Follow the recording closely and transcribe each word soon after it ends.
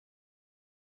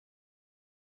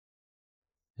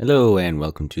Hello, and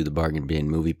welcome to the Bargain Bin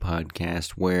Movie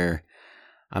Podcast, where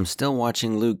I'm still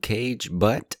watching Luke Cage,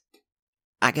 but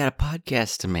I got a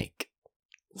podcast to make,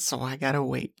 so I gotta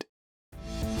wait.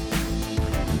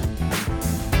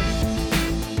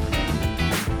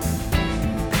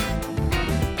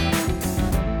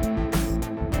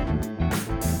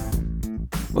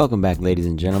 Welcome back, ladies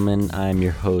and gentlemen. I'm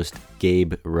your host,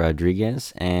 Gabe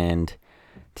Rodriguez, and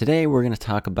today we're going to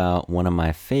talk about one of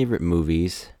my favorite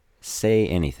movies, Say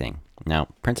Anything. Now,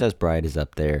 Princess Bride is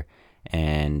up there,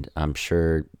 and I'm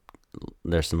sure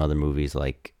there's some other movies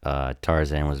like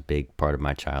Tarzan was a big part of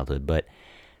my childhood, but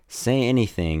Say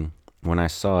Anything, when I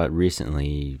saw it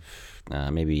recently,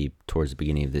 maybe towards the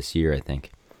beginning of this year, I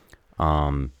think,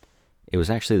 it was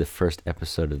actually the first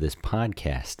episode of this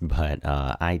podcast, but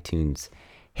iTunes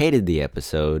hated the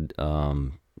episode.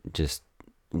 Just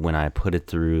when I put it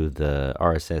through the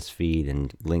RSS feed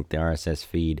and linked the RSS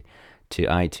feed to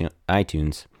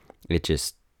iTunes, it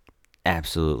just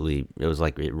absolutely, it was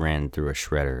like it ran through a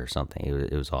shredder or something.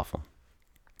 It was awful.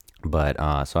 But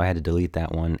so I had to delete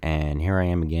that one, and here I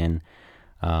am again,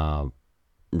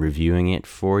 reviewing it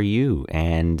for you,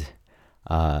 and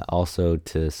also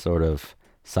to sort of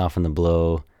soften the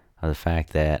blow of the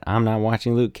fact that I'm not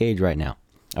watching Luke Cage right now.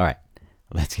 All right,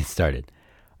 let's get started.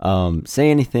 Say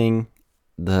Anything,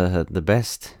 the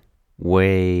best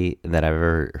way that I've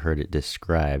ever heard it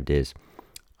described is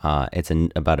it's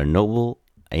about a noble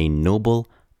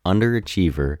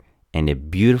underachiever and a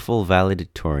beautiful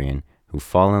valedictorian who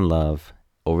fall in love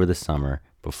over the summer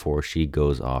before she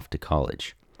goes off to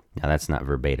college. Now that's not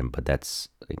verbatim, but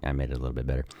I made it a little bit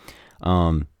better.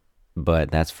 But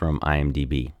that's from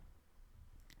IMDb.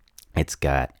 It's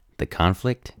got the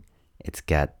conflict, it's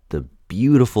got the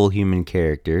beautiful human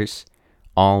characters,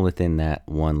 all within that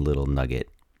one little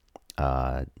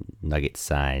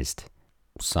nugget-sized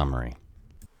summary.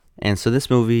 And so this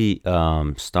movie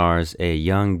stars a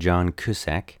young John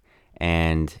Cusack,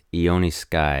 and Ione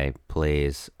Skye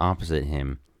plays opposite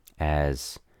him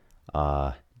as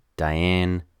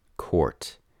Diane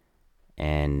Court.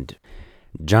 And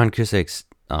John Cusack's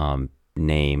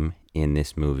name in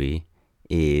this movie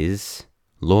is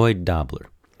Lloyd Dobler.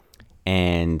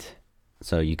 And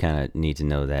so you kind of need to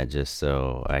know that just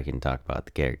so I can talk about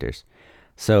the characters.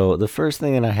 So the first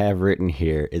thing that I have written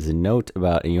here is a note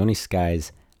about Ione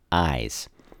Skye's eyes.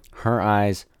 Her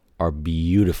eyes are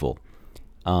beautiful.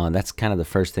 That's kind of the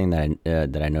first thing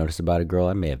that I noticed about a girl.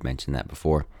 I may have mentioned that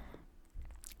before.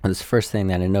 That's the first thing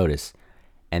that I noticed.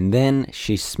 And then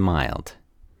she smiled,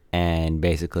 and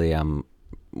basically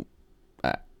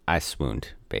I swooned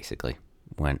basically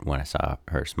when I saw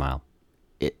her smile.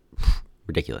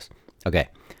 Ridiculous. Okay.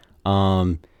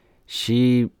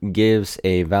 She gives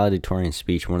a valedictorian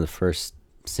speech, one of the first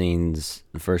scenes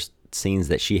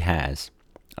that she has.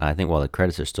 I think while the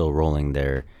credits are still rolling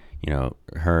there,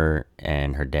 her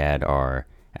and her dad are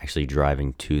actually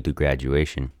driving to the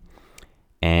graduation.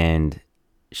 And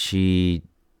she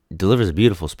delivers a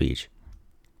beautiful speech.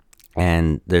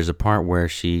 And there's a part where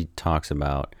she talks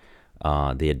about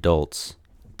the adults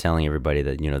telling everybody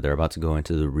that, they're about to go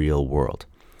into the real world.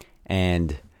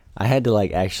 And I had to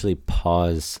actually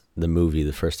pause the movie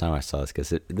the first time I saw this,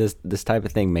 because this type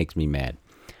of thing makes me mad.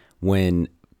 When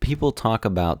people talk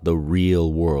about the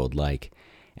real world,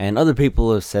 and other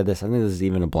people have said this, I think this is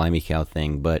even a Blimey Cow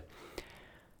thing, but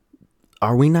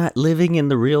are we not living in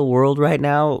the real world right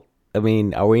now? I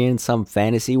mean, are we in some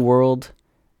fantasy world?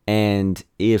 And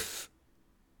if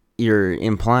you're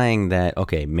implying that,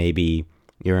 okay, maybe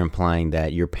you're implying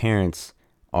that your parents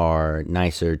are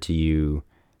nicer to you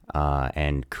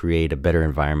and create a better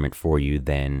environment for you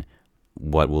than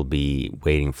what will be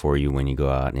waiting for you when you go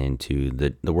out into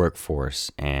the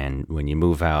workforce and when you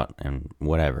move out and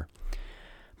whatever.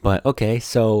 But okay,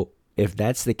 so if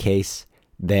that's the case,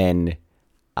 then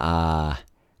I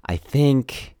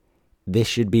think this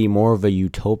should be more of a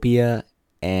utopia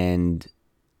and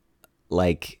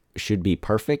should be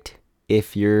perfect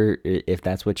if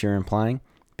that's what you're implying,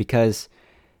 because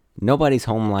nobody's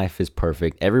home life is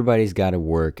perfect. Everybody's got to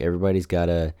work. Everybody's got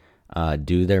to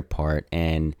do their part.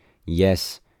 And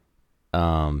yes,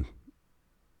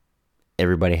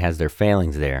 everybody has their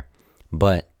failings there.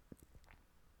 But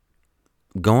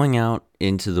going out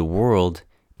into the world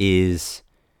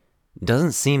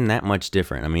doesn't seem that much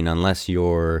different. I mean, unless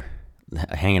you're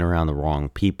hanging around the wrong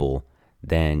people,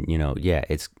 then,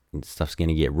 stuff's going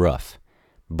to get rough.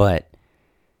 But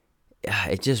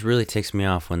it just really ticks me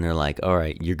off when they're like, all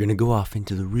right, you're going to go off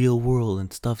into the real world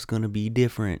and stuff's going to be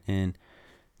different. And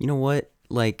you know what?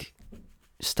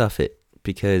 Stuff it,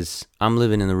 because I'm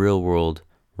living in the real world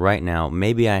right now.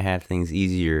 Maybe I have things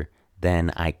easier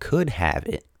than I could have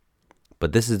it,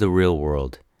 but this is the real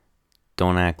world.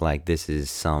 Don't act like this is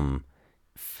some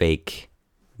fake,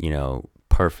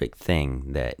 perfect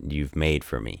thing that you've made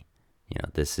for me.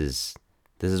 This is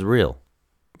real,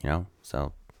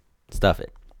 so stuff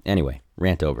it. Anyway,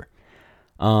 rant over.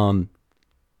 Um,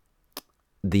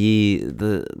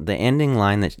 the ending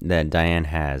line that Diane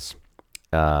has,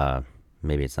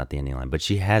 maybe it's not the ending line, but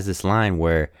she has this line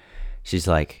where she's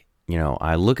like,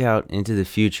 I look out into the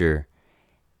future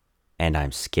and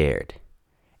I'm scared.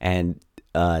 And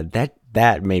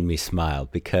that made me smile,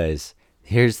 because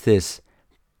here's this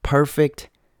perfect,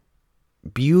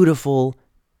 beautiful,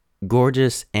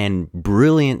 gorgeous, and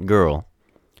brilliant girl.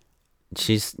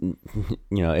 She's,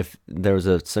 if there was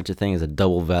such a thing as a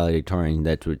double valedictorian,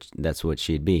 that's what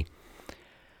she'd be.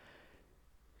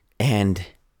 And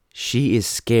she is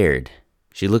scared.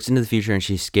 She looks into the future and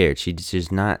she's scared.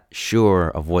 She's not sure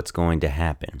of what's going to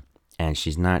happen. And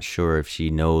she's not sure if she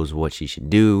knows what she should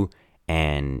do,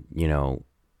 and,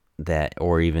 that,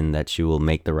 or even that she will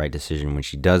make the right decision when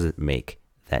she doesn't make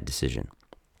that decision.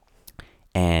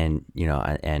 And,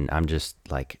 and I'm just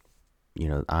like,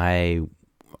 I'm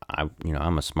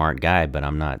a smart guy, but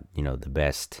I'm not, the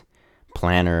best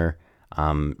planner.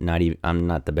 I'm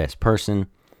not the best person,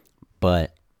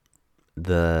 but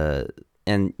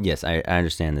and yes, I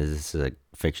understand that this is a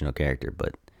fictional character,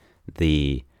 but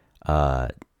the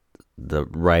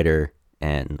writer,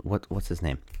 and what's his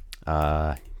name?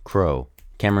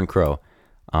 Cameron Crowe,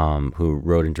 who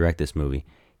wrote and directed this movie,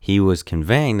 he was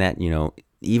conveying that,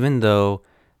 even though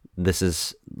this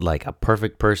is like a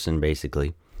perfect person,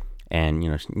 basically, and,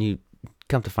 you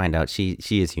come to find out she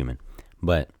is human,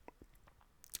 but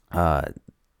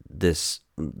this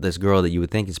girl that you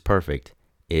would think is perfect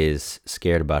is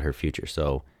scared about her future.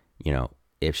 So,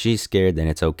 if she's scared, then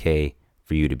it's okay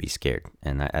for you to be scared.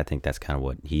 And I think that's kind of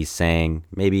what he's saying.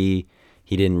 Maybe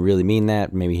he didn't really mean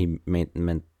that. Maybe he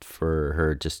meant for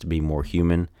her just to be more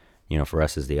human, for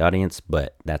us as the audience.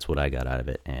 But that's what I got out of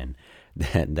it, and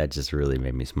that just really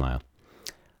made me smile.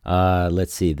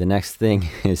 Let's see. The next thing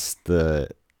is the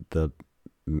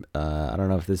I don't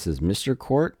know if this is Mr.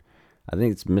 Court. I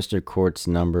think it's Mr. Court's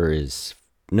number is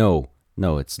no,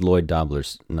 it's Lloyd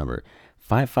Dobler's number,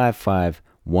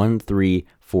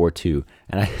 555-1342.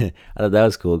 And I thought that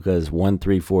was cool, because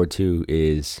 1342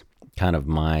 is kind of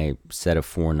my set of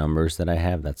 4 numbers that I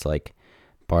have. That's like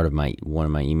part of one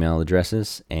of my email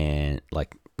addresses, and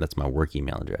like that's my work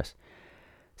email address.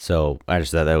 So I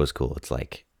just thought that was cool. It's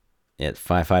like at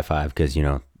 555, because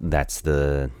that's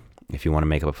if you want to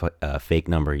make up a fake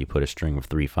number, you put a string of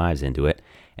 3 5s into it,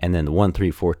 and then the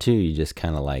 1342, you just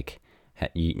kind of like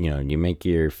you make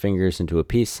your fingers into a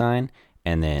peace sign,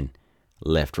 and then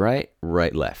left, right,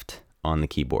 right, left on the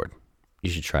keyboard.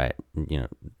 You should try it.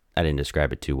 I didn't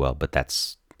describe it too well, but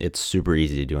it's super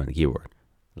easy to do on the keyboard.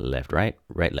 Left, right,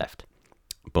 right, left.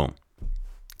 Boom.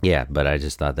 Yeah, but I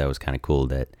just thought that was kind of cool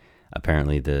that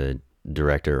apparently the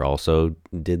director also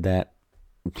did that,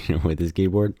 with his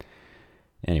keyboard.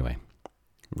 Anyway,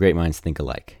 great minds think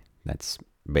alike. That's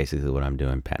basically what I'm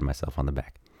doing, patting myself on the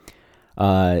back.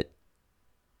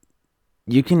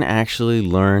 You can actually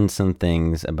learn some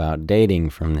things about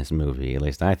dating from this movie, at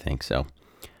least I think so.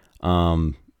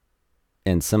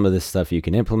 And some of this stuff you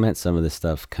can implement, some of this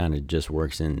stuff kind of just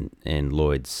works in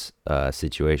Lloyd's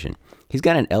situation. He's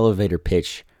got an elevator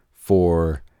pitch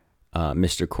for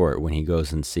Mr. Court when he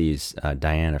goes and sees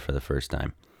Diana for the first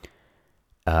time.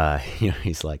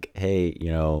 He's like, hey,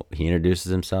 he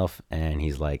introduces himself, and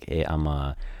he's like, hey, I'm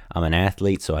an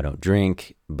athlete, so I don't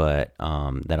drink, but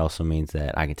that also means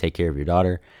that I can take care of your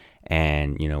daughter,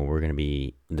 and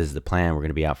this is the plan. We're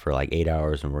gonna be out for like 8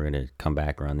 hours, and we're gonna come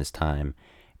back around this time,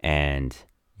 and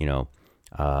you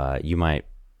might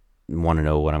want to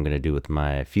know what I'm gonna do with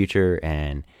my future,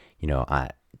 and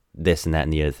this and that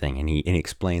and the other thing, and he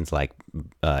explains like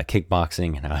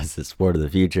kickboxing and how it's the sport of the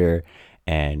future.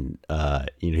 And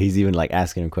he's even like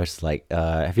asking him questions like,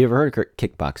 have you ever heard of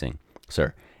kickboxing,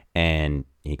 sir? And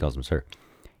he calls him sir.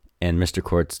 And Mr.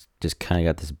 Court's just kind of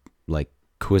got this like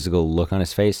quizzical look on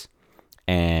his face.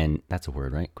 And that's a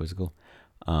word, right? Quizzical.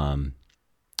 I've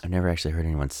never actually heard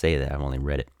anyone say that. I've only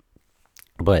read it.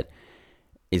 But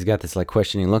he's got this like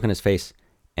questioning look on his face.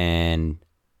 And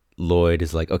Lloyd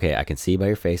is like, okay, I can see by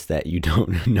your face that you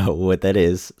don't know what that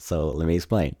is. So let me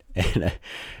explain. And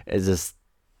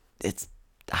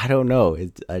I don't know.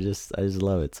 I just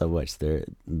love it so much.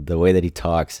 The way that he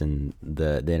talks, and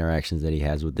the interactions that he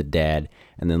has with the dad,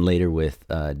 and then later with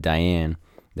Diane,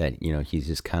 that he's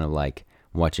just kind of like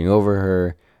watching over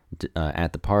her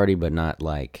at the party, but not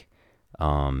like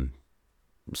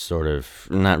sort of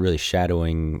not really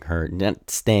shadowing her, not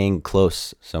staying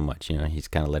close so much. He's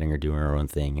kind of letting her do her own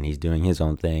thing, and he's doing his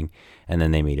own thing, and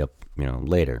then they meet up,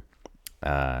 later,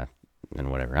 uh,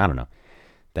 and whatever. I don't know.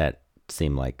 That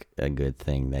seemed like a good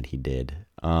thing that he did.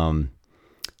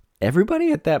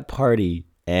 Everybody at that party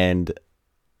and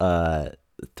uh,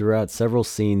 throughout several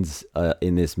scenes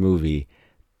in this movie,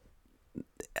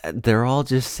 they're all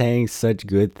just saying such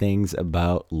good things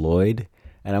about Lloyd,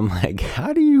 and I'm like,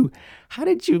 how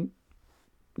did you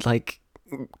like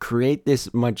create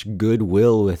this much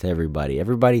goodwill with everybody?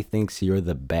 Everybody thinks you're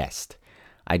the best.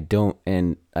 I don't,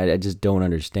 and I just don't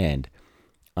understand.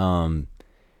 Um,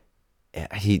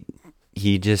 he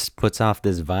he just puts off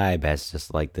this vibe as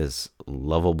just like this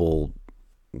lovable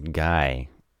guy,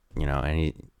 and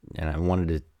I wanted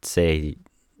to say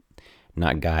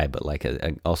not guy, but like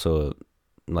also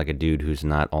like a dude who's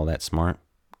not all that smart.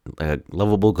 A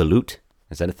lovable galoot,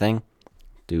 is that a thing?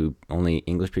 Do only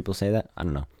English people say that? I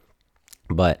don't know,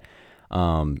 but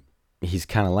he's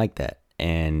kind of like that,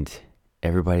 and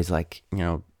everybody's like,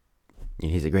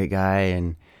 he's a great guy,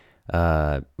 and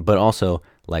but also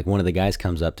like one of the guys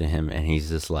comes up to him and he's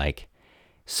just like,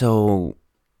 so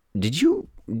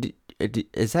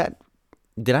is that,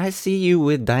 did I see you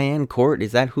with Diane Court?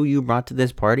 Is that who you brought to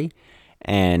this party?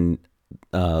 And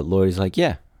Lloyd's like,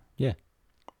 yeah, yeah.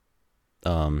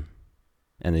 Um,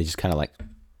 and they just kind of like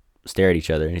stare at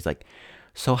each other, and he's like,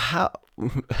 so how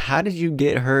did you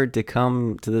get her to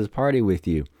come to this party with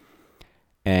you?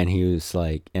 And he was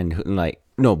like,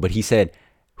 no, but he said,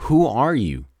 who are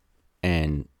you?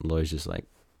 And Lloyd's just like,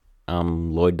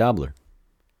 I'm Lloyd Dobler.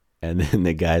 And then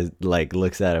the guy like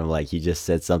looks at him like he just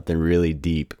said something really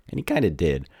deep, and he kind of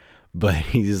did, but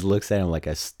he just looks at him like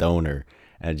a stoner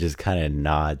and just kind of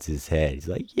nods his head. He's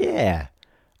like, "Yeah,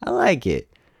 I like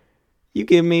it. You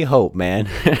give me hope, man."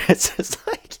 It's just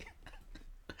like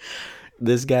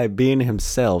this guy being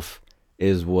himself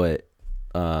is what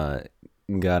got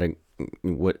a,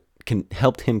 what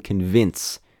helped him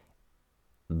convince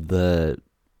the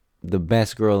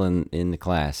best girl in the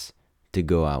class to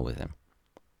go out with him.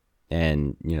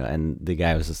 And and the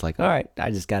guy was just like, all right, I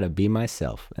just gotta be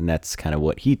myself. And that's kind of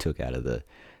what he took out of the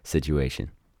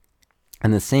situation.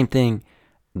 And the same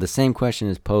question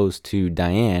is posed to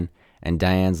Diane, and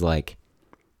Diane's like,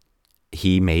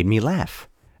 he made me laugh.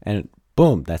 And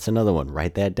boom, that's another one.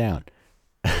 Write that down.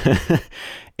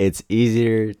 It's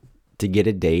easier to get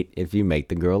a date if you make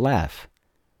the girl laugh.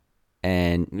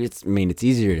 And it's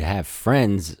easier to have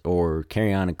friends or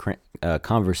carry on a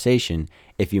conversation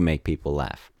if you make people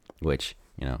laugh, which,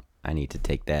 I need to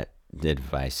take that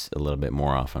advice a little bit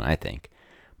more often, I think.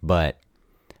 But,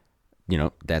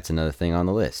 that's another thing on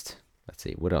the list. Let's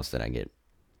see, what else did I get?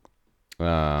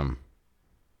 Yeah,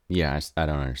 I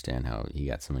don't understand how he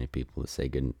got so many people to say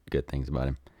good things about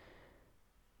him.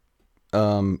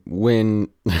 When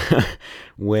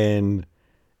when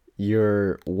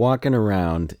you're walking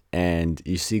around and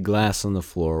you see glass on the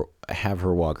floor, have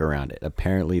her walk around it.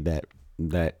 Apparently that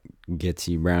gets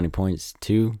you brownie points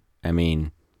too. I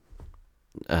mean,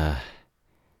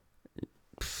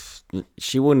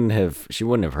 she wouldn't have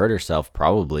hurt herself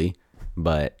probably,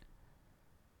 but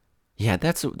yeah,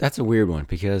 that's a weird one,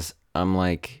 because I'm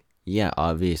like, yeah,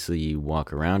 obviously you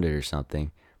walk around it or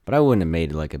something, but I wouldn't have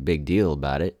made like a big deal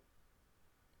about it.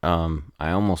 I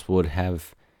almost would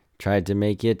have tried to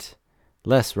make it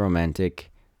less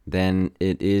romantic than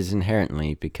it is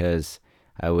inherently, because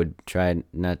I would try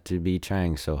not to be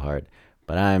trying so hard.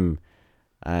 But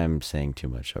I'm saying too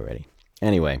much already.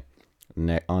 Anyway,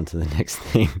 on to the next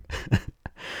thing.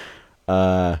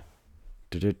 uh,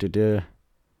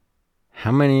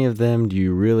 how many of them do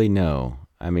you really know?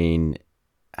 I mean,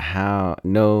 how?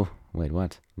 No, wait,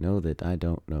 what? Know that I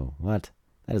don't know. What?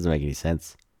 That doesn't make any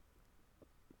sense.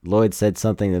 Lloyd said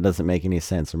something that doesn't make any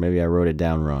sense, or maybe I wrote it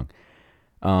down wrong.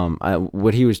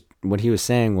 What he was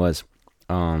saying was,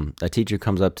 a teacher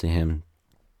comes up to him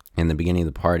in the beginning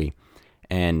of the party,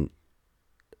 and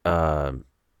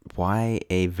why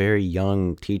a very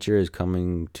young teacher is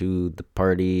coming to the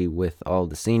party with all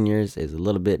the seniors is a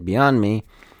little bit beyond me.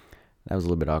 That was a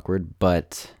little bit awkward,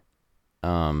 but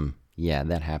yeah,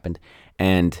 that happened.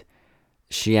 And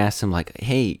she asked him like,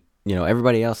 "Hey,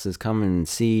 everybody else is coming and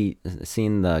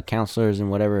seeing the counselors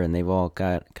and whatever, and they've all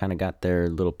got their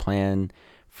little plan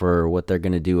for what they're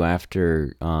gonna do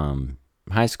after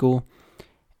high school,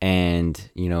 and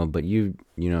but you've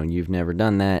never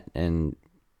done that. And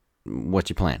what's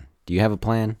your plan? Do you have a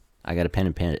plan? I got a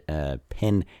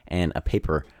pen and a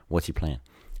paper. What's your plan?"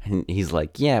 And he's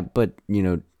like, "Yeah, but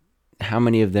how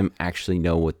many of them actually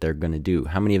know what they're gonna do?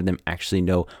 How many of them actually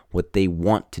know what they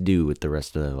want to do with the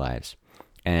rest of their lives?"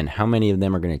 and how many of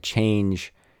them are going to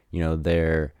change,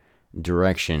 their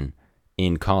direction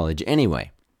in college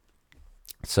anyway.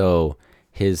 So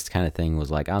his kind of thing was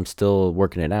like, I'm still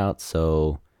working it out,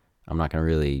 so I'm not going to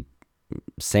really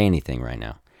say anything right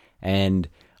now. And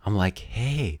I'm like,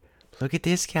 hey, look at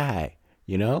this guy,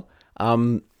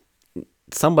 um,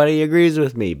 somebody agrees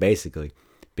with me, basically,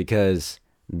 because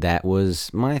that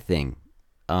was my thing.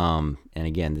 And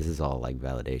again, this is all like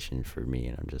validation for me,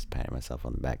 and I'm just patting myself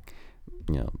on the back,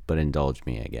 but indulge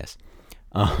me, I guess.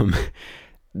 Um,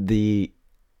 the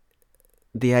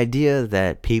the idea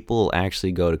that people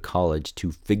actually go to college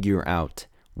to figure out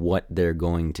what they're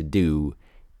going to do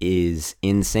is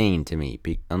insane to me.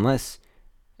 Unless,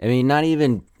 I mean, not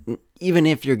even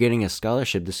if you're getting a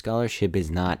scholarship, the scholarship is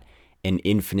not an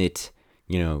infinite,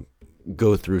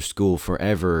 go through school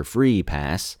forever free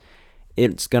pass.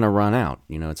 It's going to run out.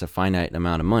 It's a finite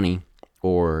amount of money,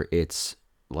 or it's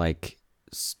like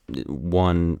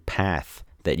one path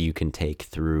that you can take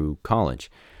through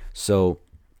college. So,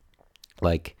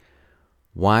 like,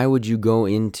 why would you go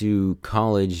into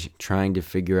college trying to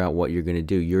figure out what you're going to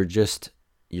do?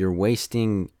 You're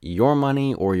wasting your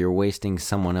money, or you're wasting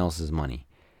someone else's money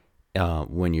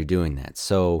when you're doing that.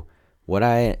 So what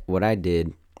I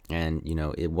did, and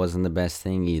it wasn't the best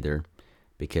thing either,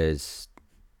 because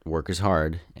work is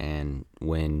hard, and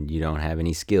when you don't have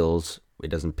any skills, it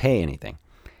doesn't pay anything.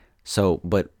 So,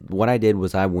 but what I did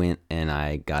was I went and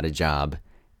I got a job,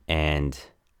 and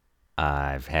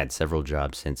I've had several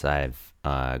jobs since I've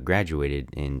graduated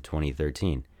in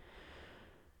 2013.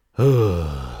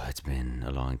 Oh, it's been a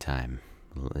long time.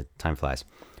 Time flies.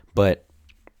 But,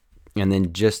 and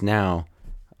then just now,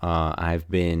 I've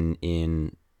been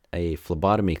in a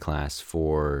phlebotomy class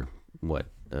for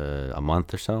a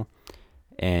month or so.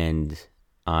 And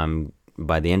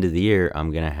by the end of the year,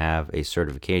 I'm going to have a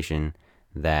certification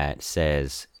that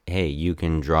says, hey, you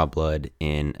can draw blood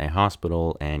in a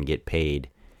hospital and get paid,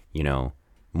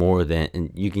 more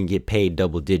than, you can get paid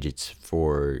double digits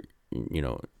for,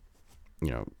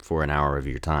 for an hour of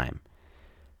your time.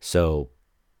 So,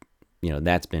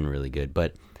 that's been really good.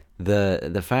 But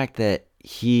the fact that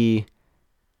he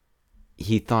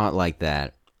thought like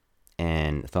that,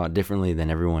 and thought differently than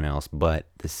everyone else, but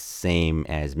the same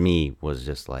as me, was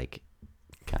just like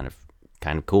kind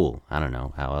of cool. I don't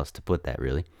know how else to put that,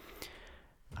 really.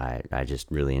 I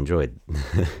just really enjoyed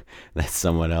that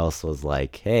someone else was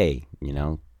like, hey,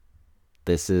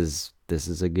 this is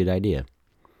a good idea.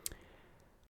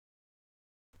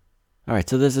 All right,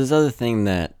 so there's this other thing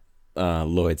that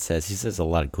Lloyd says. He says a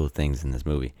lot of cool things in this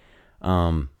movie,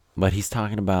 but he's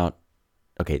talking about,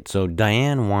 okay, so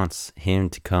Diane wants him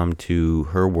to come to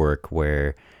her work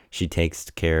where she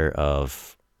takes care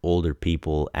of older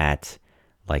people at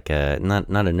like a not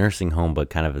a nursing home, but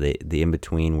kind of the in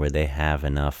between, where they have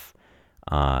enough.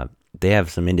 They have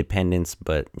some independence,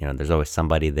 but there's always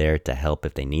somebody there to help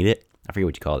if they need it. I forget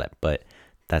what you call that, but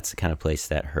that's the kind of place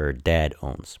that her dad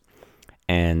owns,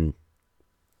 and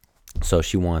so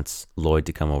she wants Lloyd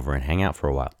to come over and hang out for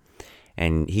a while,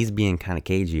 and he's being kind of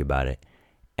cagey about it.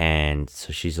 And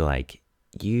so she's like,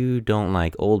 you don't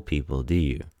like old people, do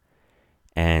you?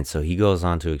 And so he goes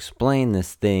on to explain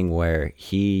this thing where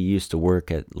he used to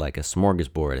work at like a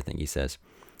smorgasbord, I think he says.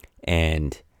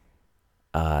 And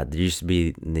there used to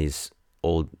be this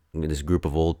group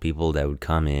of old people that would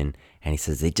come in, and he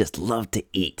says they just love to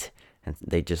eat. And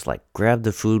they just like grab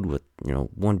the food with,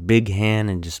 one big hand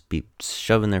and just be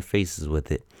shoving their faces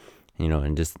with it,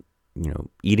 and just,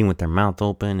 eating with their mouth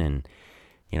open. And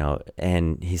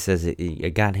and he says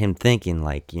it got him thinking,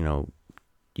 like, you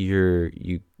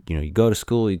go to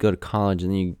school, you go to college,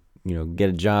 and then you get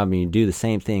a job, and you do the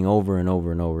same thing over and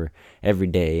over and over every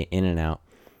day, in and out.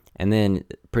 And then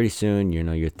pretty soon,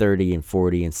 you're 30 and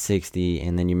 40 and 60,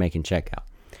 and then you're making checkout.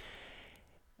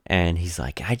 And he's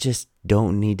like, I just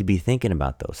don't need to be thinking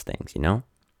about those things,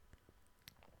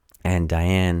 And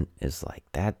Diane is like,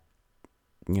 that's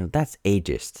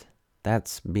ageist.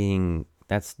 That's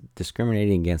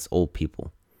discriminating against old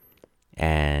people.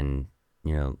 And,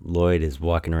 Lloyd is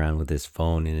walking around with his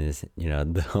phone in his,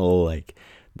 the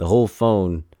whole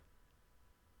phone,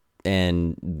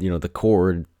 and, the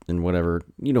cord and whatever.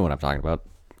 You know what I'm talking about.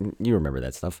 You remember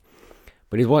that stuff.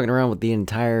 But he's walking around with the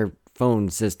entire phone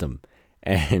system.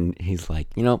 And he's like,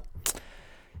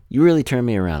 you really turned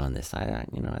me around on this.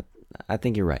 I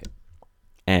think you're right.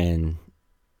 And,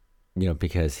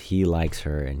 because he likes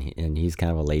her, and he's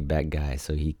kind of a laid back guy.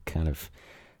 So he kind of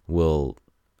will,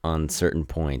 on certain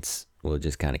points, will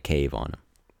just kind of cave on him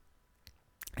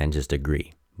and just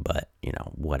agree. But,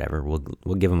 whatever,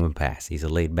 we'll give him a pass. He's a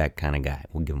laid back kind of guy.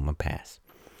 We'll give him a pass.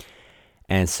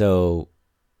 And so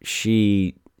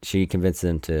she she convinced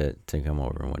them to come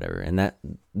over and whatever. And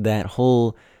that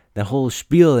whole that whole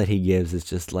spiel that he gives is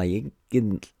just like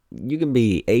you can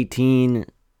be 18,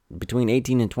 between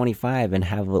 18 and 25, and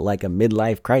have like a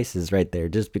midlife crisis right there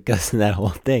just because of that whole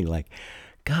thing. Like,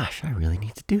 gosh, I really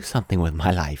need to do something with my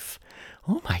life.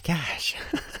 Oh my gosh.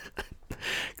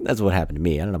 That's what happened to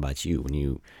me. I don't know about you when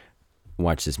you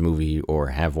watch this movie or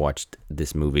have watched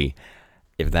this movie,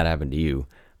 if that happened to you,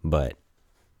 but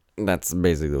that's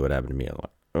basically what happened to me. I'm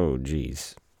like, oh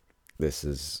geez,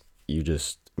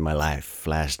 my life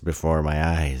flashed before my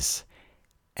eyes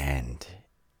and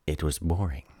it was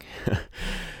boring.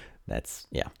 That's,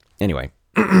 yeah. Anyway,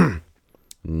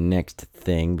 next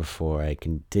thing before I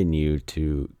continue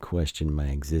to question my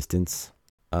existence.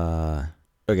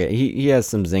 Okay, he has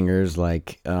some zingers,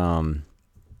 like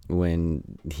when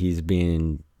he's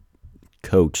being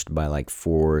coached by like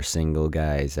four single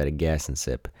guys at a gas and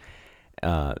sip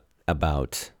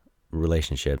about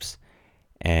relationships,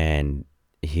 and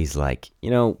he's like,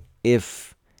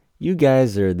 if you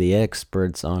guys are the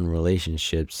experts on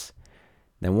relationships,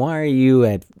 then why are you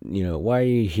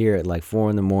here at like 4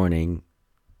 a.m.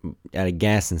 at a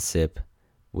gas and sip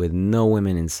with no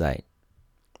women in sight?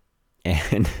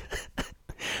 And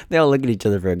they all look at each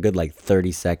other for a good like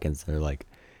 30 seconds. They're like,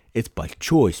 it's by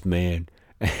choice, man.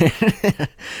 And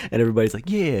everybody's like,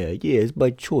 yeah, it's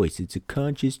by choice. It's a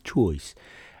conscious choice.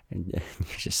 And you're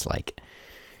just like,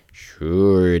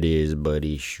 sure it is,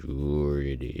 buddy. Sure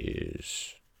it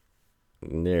is.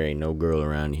 There ain't no girl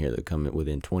around here that come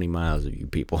within 20 miles of you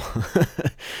people.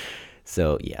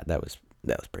 So yeah, that was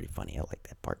pretty funny. I like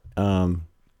that part. Oh,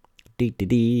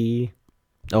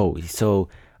 so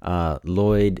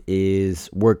Lloyd is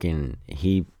working.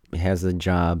 He has a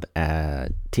job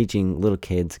at teaching little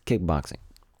kids kickboxing.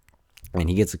 And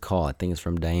he gets a call. I think it's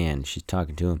from Diane. She's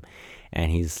talking to him,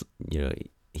 and he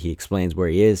explains where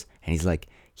he is, and he's like,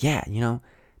 yeah,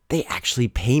 they actually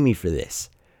pay me for this.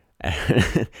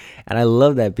 And I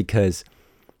love that because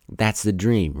that's the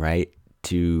dream, right?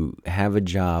 To have a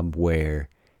job where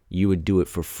you would do it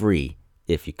for free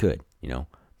if you could,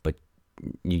 but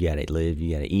you gotta live,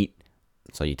 you gotta eat,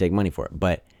 so you take money for it.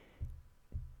 But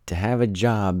to have a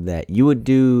job that you would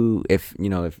do if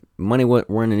money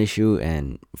weren't an issue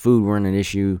and food weren't an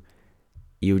issue,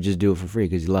 you would just do it for free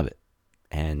because you love it.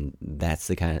 And that's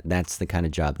the kind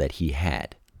of job that he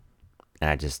had. And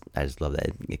I just love that.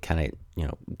 It kind of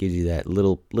gives you that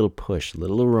little push,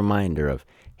 little reminder of,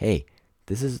 hey,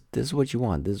 this is what you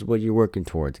want. This is what you're working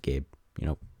towards, Gabe.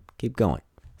 Keep going.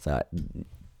 So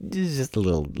this is just a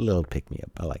little pick me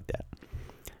up. I like that.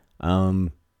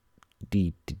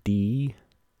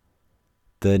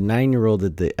 The 9-year-old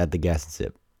at the gas and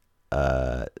sip.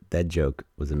 That joke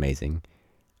was amazing.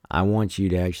 I want you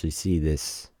to actually see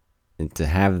this and to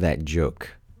have that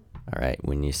joke. All right,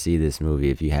 when you see this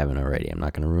movie, if you haven't already, I'm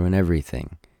not going to ruin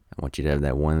everything. I want you to have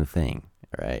that one thing.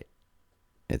 All right,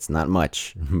 it's not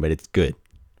much, but it's good.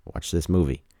 Watch this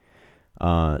movie.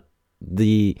 When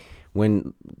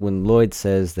Lloyd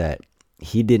says that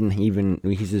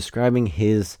he's describing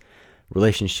his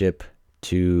relationship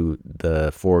to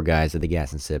the 4 guys at the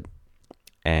gas and sip,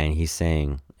 and he's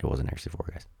saying it wasn't actually 4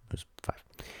 guys, it was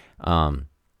 5.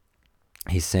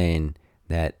 He's saying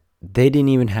that they didn't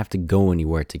even have to go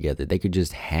anywhere together. They could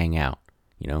just hang out,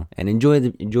 and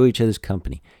enjoy each other's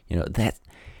company. That's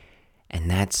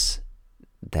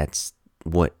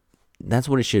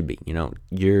what it should be.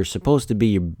 You're supposed to be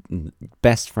your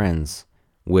best friends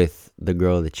with the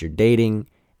girl that you're dating,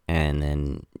 and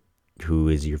then who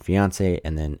is your fiance,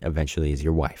 and then eventually is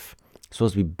your wife. You're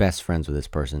supposed to be best friends with this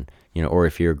person, or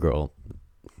if you're a girl,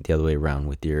 the other way around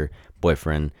with your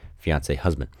boyfriend, fiance,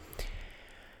 husband.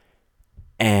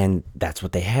 And that's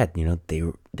what they had. They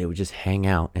would just hang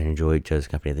out and enjoy each other's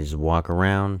company. They just walk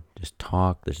around, just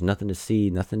talk. There's nothing to see,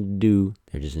 nothing to do.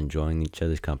 They're just enjoying each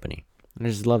other's company. And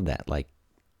I just love that.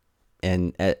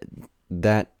 And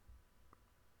that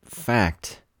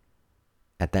fact,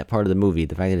 at that part of the movie,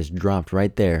 the fact that it's dropped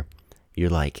right there, you're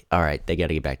like, all right, they got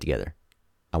to get back together.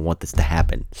 I want this to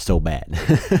happen so bad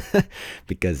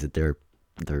because they're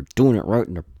doing it right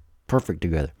and they're perfect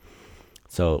together.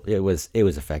 So it was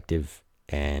effective,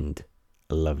 and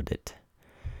I loved it.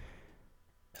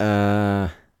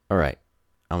 All right,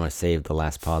 I'm gonna save the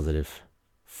last positive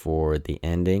for the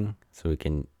ending, so we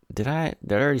can. Did I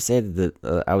already say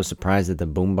that I was surprised that the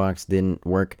boombox didn't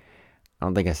work? I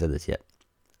don't think I said this yet.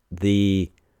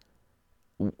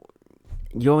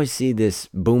 You always see this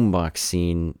boombox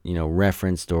scene,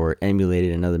 referenced or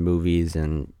emulated in other movies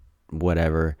and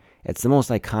whatever. It's the most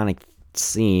iconic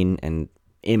scene and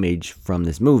image from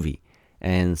this movie.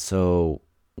 And so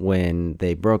when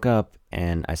they broke up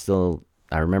and I still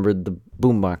I remembered the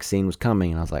boombox scene was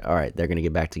coming, and I was like, all right, they're gonna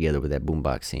get back together with that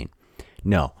boombox scene.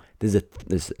 No, this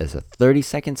is a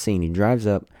 30-second scene. He drives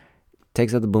up,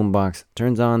 takes out the boombox,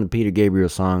 turns on the Peter Gabriel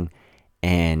song,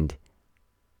 and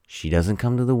she doesn't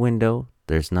come to the window.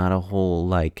 There's not a whole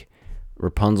like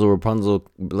Rapunzel, Rapunzel,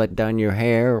 let down your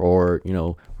hair, or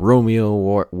Romeo,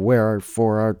 or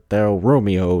wherefore art thou,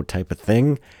 Romeo type of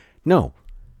thing. No,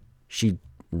 she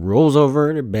rolls over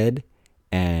in her bed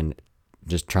and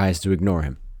just tries to ignore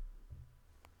him.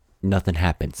 Nothing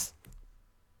happens.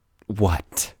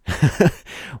 What?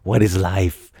 What is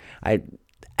life? I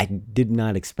did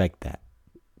not expect that.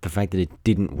 The fact that it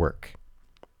didn't work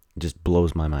just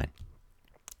blows my mind.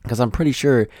 Because I'm pretty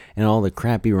sure in all the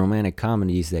crappy romantic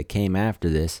comedies that came after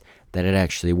this, that it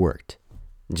actually worked.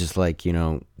 Just like,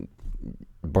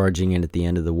 barging in at the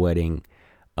end of the wedding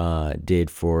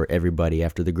did for everybody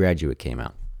after The Graduate came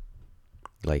out.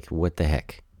 Like, what the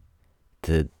heck?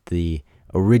 The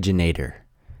originator,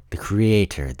 the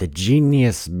creator, the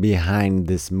genius behind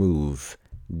this move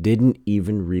didn't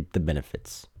even reap the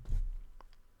benefits.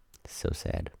 So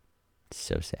sad.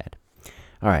 So sad.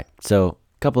 All right, so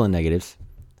a couple of negatives.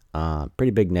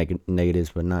 Pretty big negatives,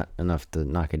 but not enough to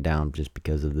knock it down just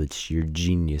because of the sheer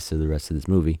genius of the rest of this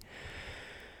movie.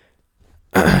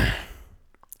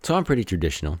 So I'm pretty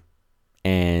traditional,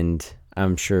 and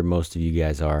I'm sure most of you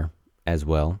guys are as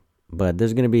well. But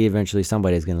there's going to be eventually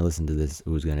somebody that's going to listen to this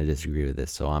who's going to disagree with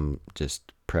this, so I'm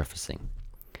just prefacing.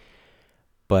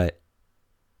 But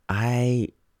I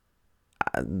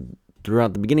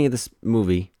throughout the beginning of this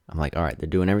movie, I'm like, all right, they're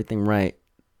doing everything right.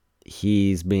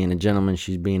 He's being a gentleman,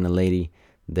 she's being a lady.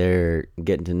 They're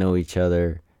getting to know each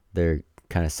other. They're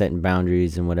kind of setting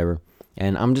boundaries and whatever.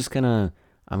 And I'm gonna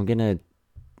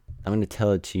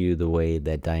tell it to you the way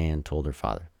that Diane told her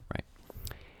father, right?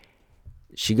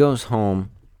 She goes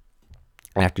home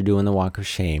after doing the walk of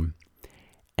shame,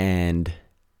 and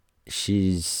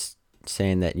she's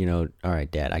saying that, all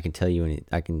right, Dad, I can tell you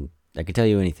I can tell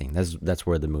you anything. That's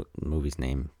where the movie's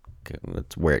name,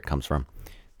 that's where it comes from,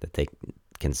 that they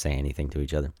can say anything to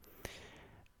each other.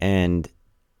 And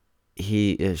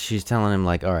she's telling him,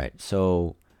 like, all right,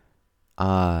 so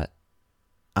I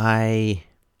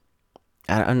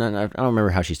don't remember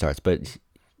how she starts, but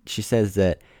she says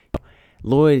that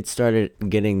Lloyd started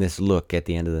getting this look at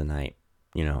the end of the night,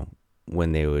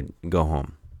 when they would go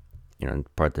home,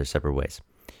 part their separate ways.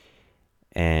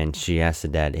 And she asked the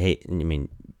dad, hey,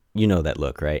 that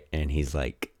look, right? And he's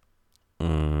like,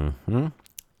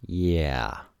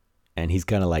 yeah. And he's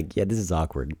kind of like, yeah, this is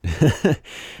awkward.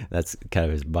 That's kind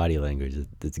of his body language.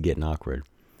 It's getting awkward.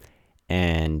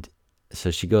 And so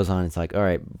she goes on. It's like, all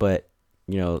right, but,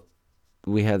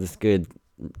 we had this good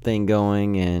thing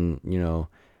going, and,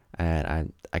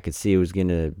 I could see it was going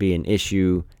to be an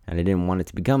issue, and I didn't want it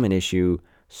to become an issue.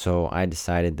 So I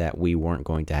decided that we weren't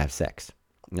going to have sex.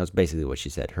 That's basically what she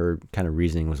said. Her kind of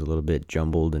reasoning was a little bit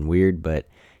jumbled and weird, but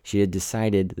she had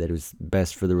decided that it was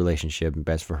best for the relationship and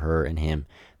best for her and him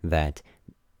that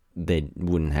they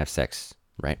wouldn't have sex,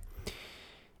 right?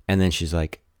 And then she's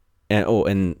like,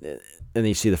 and then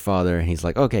you see the father, and he's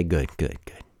like, okay, good.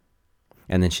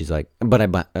 And then she's like, but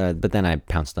then I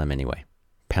pounced on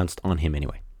him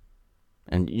anyway.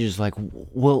 And you're just like,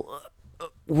 well,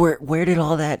 where did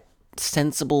all that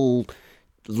sensible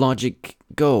logic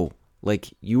go?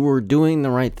 Like, you were doing the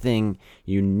right thing.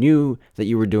 You knew that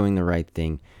you were doing the right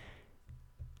thing.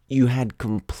 You had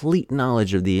complete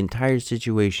knowledge of the entire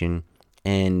situation,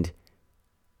 and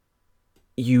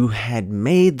you had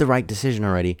made the right decision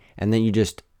already, and then you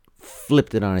just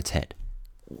flipped it on its head.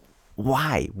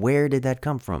 Why? Where did that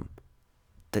come from?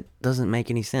 That doesn't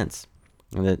make any sense.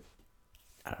 And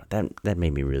that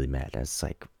made me really mad. I was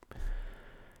like,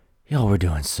 y'all were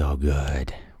doing so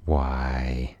good.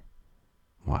 Why?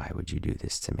 Why would you do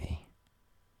this to me?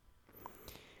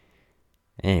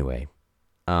 Anyway,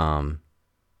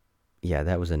 yeah,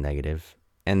 that was a negative.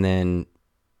 And then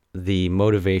the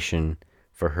motivation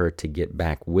for her to get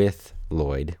back with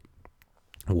Lloyd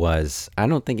was, I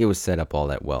don't think it was set up all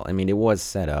that well. I mean, it was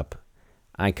set up.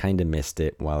 I kind of missed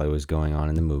it while it was going on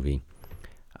in the movie.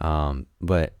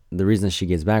 But the reason she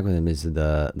gets back with him is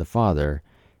the father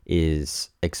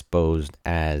is exposed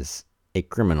as a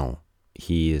criminal.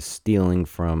 He is stealing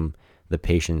from the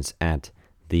patients at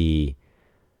the,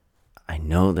 I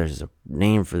know there's a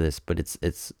name for this, but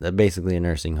it's basically a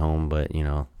nursing home, but,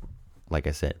 like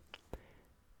I said.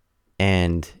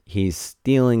 And he's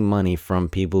stealing money from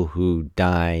people who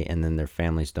die, and then their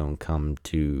families don't come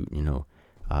to,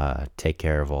 take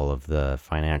care of all of the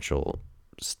financial,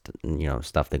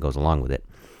 stuff that goes along with it.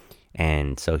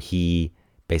 And so he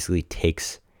basically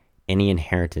takes any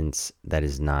inheritance that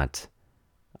is not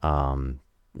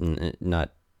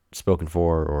not spoken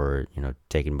for or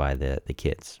taken by the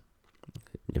kids.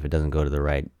 If it doesn't go to the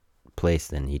right place,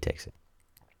 then he takes it.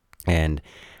 And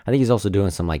I think he's also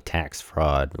doing some like tax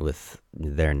fraud with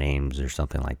their names or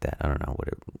something like that. I don't know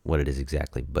what it is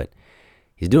exactly, but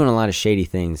he's doing a lot of shady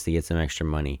things to get some extra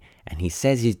money, and he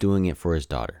says he's doing it for his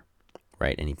daughter,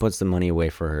 right? And he puts the money away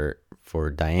for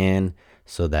Diane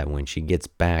so that when she gets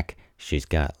back, she's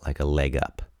got like a leg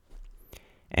up.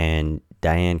 And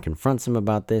Diane confronts him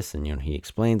about this, and he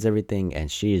explains everything,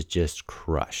 and she is just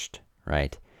crushed,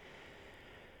 right?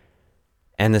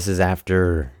 And this is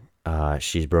after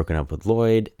she's broken up with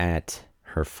Lloyd at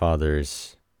her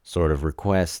father's sort of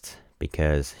request,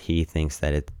 because he thinks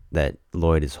that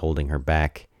Lloyd is holding her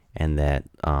back, and that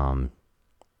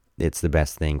it's the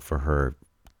best thing for her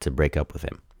to break up with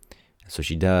him. So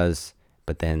she does,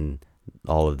 but then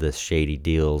all of this shady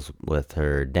deals with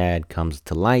her dad comes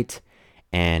to light,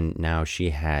 and now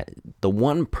she had the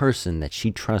one person that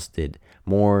she trusted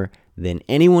more than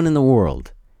anyone in the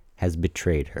world has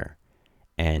betrayed her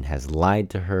and has lied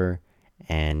to her,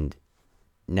 and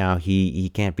now he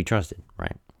can't be trusted,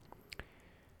 right?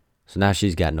 So now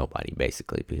she's got nobody,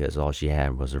 basically, because all she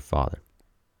had was her father.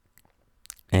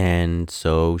 And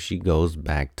so she goes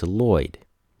back to Lloyd,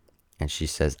 and she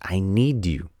says, I need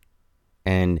you.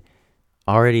 And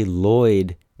already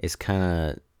Lloyd is kind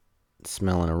of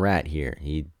smelling a rat here.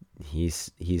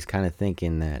 He's kind of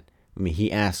thinking that,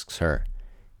 he asks her,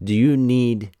 do you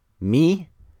need me,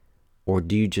 or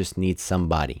do you just need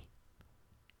somebody?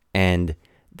 And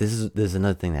this is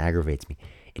another thing that aggravates me.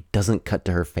 It doesn't cut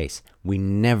to her face. We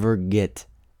never get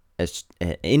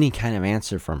any kind of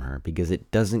answer from her because it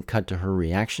doesn't cut to her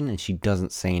reaction, and she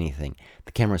doesn't say anything.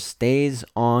 The camera stays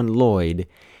on Lloyd,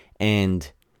 and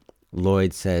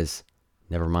Lloyd says,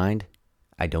 never mind,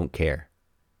 I don't care.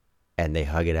 And they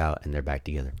hug it out, and they're back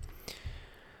together.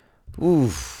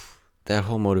 Oof, that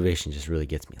whole motivation just really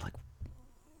gets me. Like,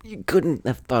 you couldn't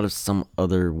have thought of some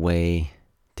other way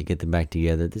to get them back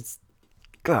together.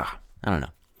 I don't know.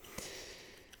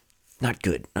 Not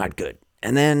good.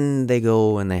 And then they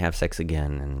go and they have sex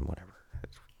again and whatever.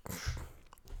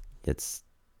 It's,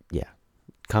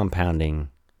 compounding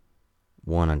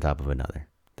one on top of another.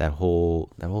 That whole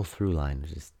through line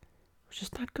was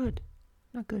just not good.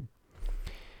 Not good.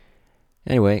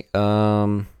 Anyway,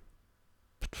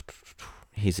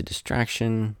 he's a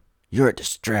distraction. You're a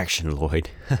distraction, Lloyd.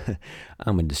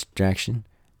 I'm a distraction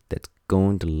that's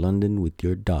going to London with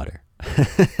your daughter.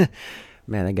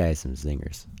 Man, that guy has some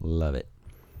zingers. Love it.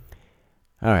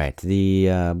 All right, the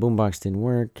boombox didn't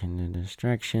work, and the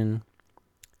distraction,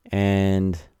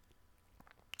 and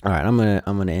all right, I'm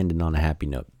gonna end it on a happy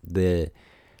note.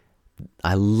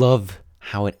 I love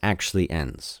how it actually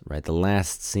ends. Right, the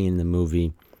last scene in the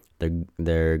movie,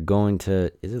 they're going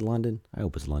to, is it London? I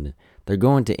hope it's London. They're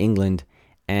going to England,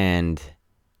 and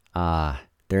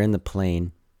they're in the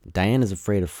plane. Diane is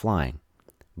afraid of flying,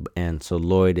 and so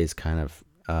Lloyd is kind of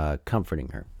comforting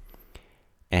her,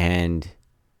 and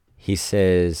he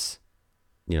says,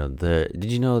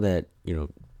 did you know that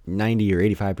 90 or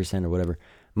 85% or whatever,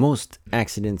 most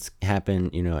accidents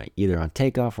happen either on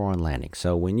takeoff or on landing.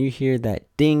 So when you hear that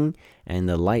ding and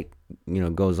the light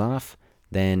goes off,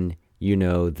 then you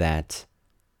know that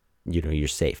you're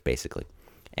safe, basically.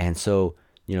 And so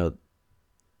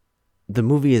the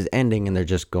movie is ending, and they're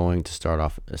just going to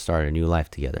start a new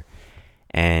life together.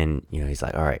 And he's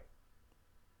like, all right,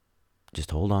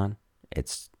 just hold on,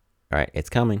 it's all right, it's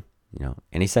coming,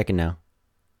 any second now.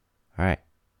 All right,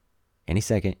 any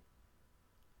second.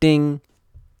 Ding.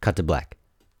 Cut to black.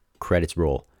 Credits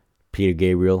roll. Peter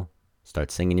Gabriel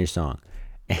starts singing your song.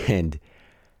 And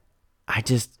I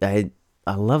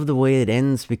love the way it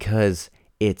ends, because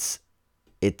it's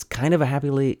kind of a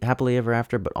happily ever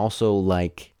after, but also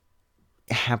like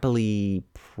happily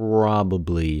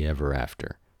probably ever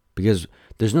after, because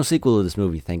there's no sequel to this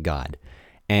movie, thank God.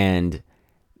 And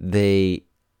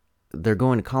they're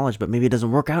going to college, but maybe it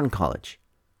doesn't work out in college.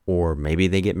 Or maybe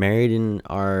they get married and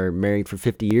are married for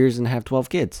 50 years and have 12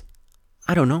 kids.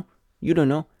 I don't know. You don't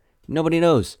know. Nobody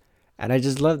knows. And I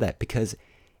just love that, because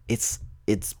it's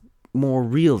more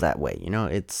real that way.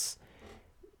 It's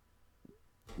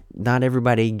not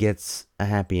everybody gets a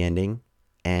happy ending,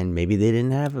 and maybe they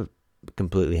didn't have a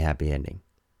completely happy ending,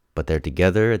 but they're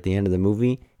together at the end of the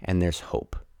movie, and there's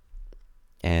hope.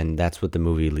 And that's what the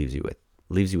movie leaves you with.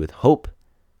 Leaves you with hope,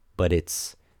 but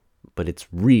it's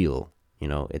real.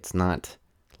 It's not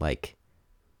like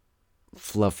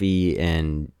fluffy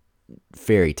and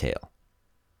fairy tale.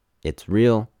 It's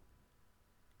real,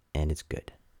 and it's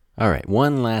good. All right,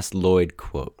 one last Lloyd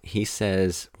quote. He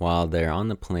says, while they're on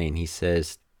the plane,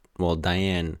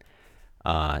 Diane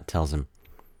tells him,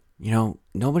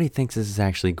 nobody thinks this is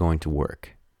actually going to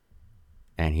work.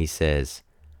 And he says,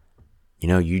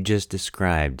 you just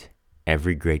described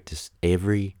every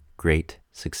great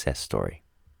success story.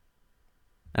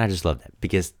 And I just love that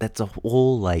because that's a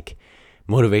whole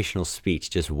motivational speech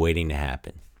just waiting to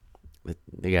happen.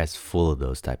 The guy's full of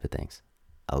those type of things.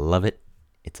 I love it.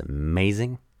 It's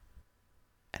amazing.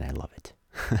 And I love it.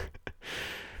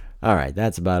 All right,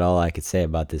 that's about all I could say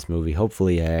about this movie.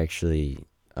 Hopefully I actually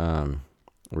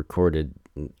recorded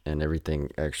and everything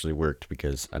actually worked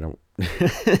because I don't...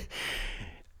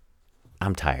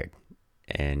 I'm tired.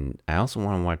 And I also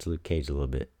want to watch Luke Cage a little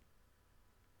bit.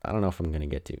 I don't know if I'm going to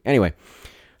get to. Anyway,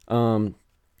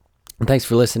 thanks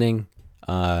for listening.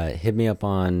 Hit me up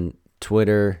on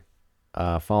Twitter.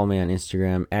 Follow me on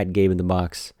Instagram at Gabe in the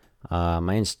Box.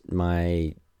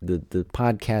 The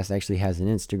podcast actually has an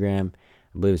Instagram.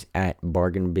 I believe it's at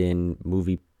Bargain Bin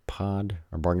Movie Pod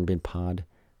or Bargain Bin Pod.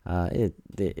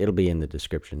 It'll be in the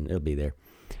description. It'll be there.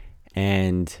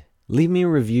 And leave me a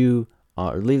review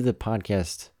or leave the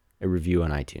podcast a review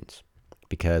on iTunes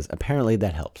because apparently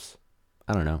that helps.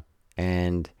 I don't know.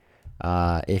 And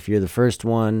if you're the first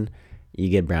one, you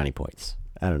get brownie points.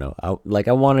 I don't know. I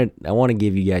want to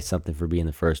give you guys something for being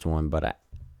the first one, but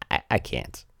I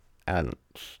can't. I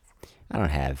don't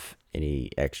have any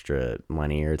extra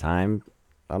money or time.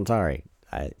 I'm sorry.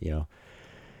 But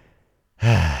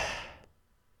I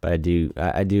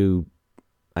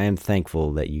am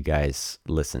thankful that you guys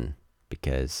listen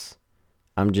because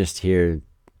I'm just here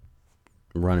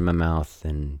running my mouth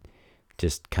and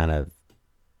just kind of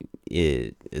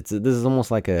this is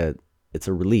almost like it's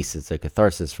a release. It's a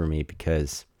catharsis for me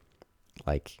because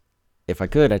if I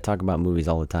could, I'd talk about movies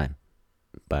all the time,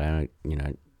 but I don't, you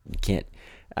can't,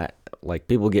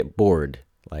 people get bored.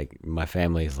 My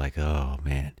family is like, oh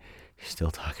man, you're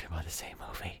still talking about the same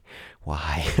movie.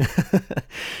 Why?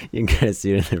 You can kind of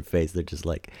see it in their face. They're just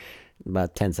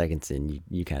about 10 seconds in,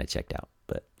 you kind of checked out.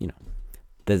 But,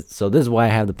 so this is why I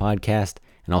have the podcast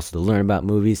and also to learn about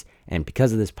movies. And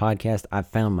because of this podcast, I've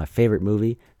found my favorite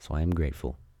movie. So I am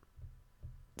grateful.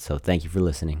 So thank you for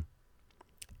listening.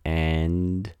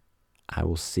 And I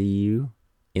will see you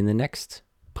in the next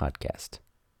podcast.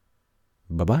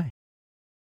 Bye-bye.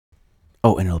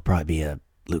 Oh, and it'll probably be a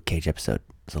Luke Cage episode.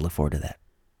 So look forward to that.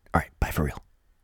 All right, bye for real.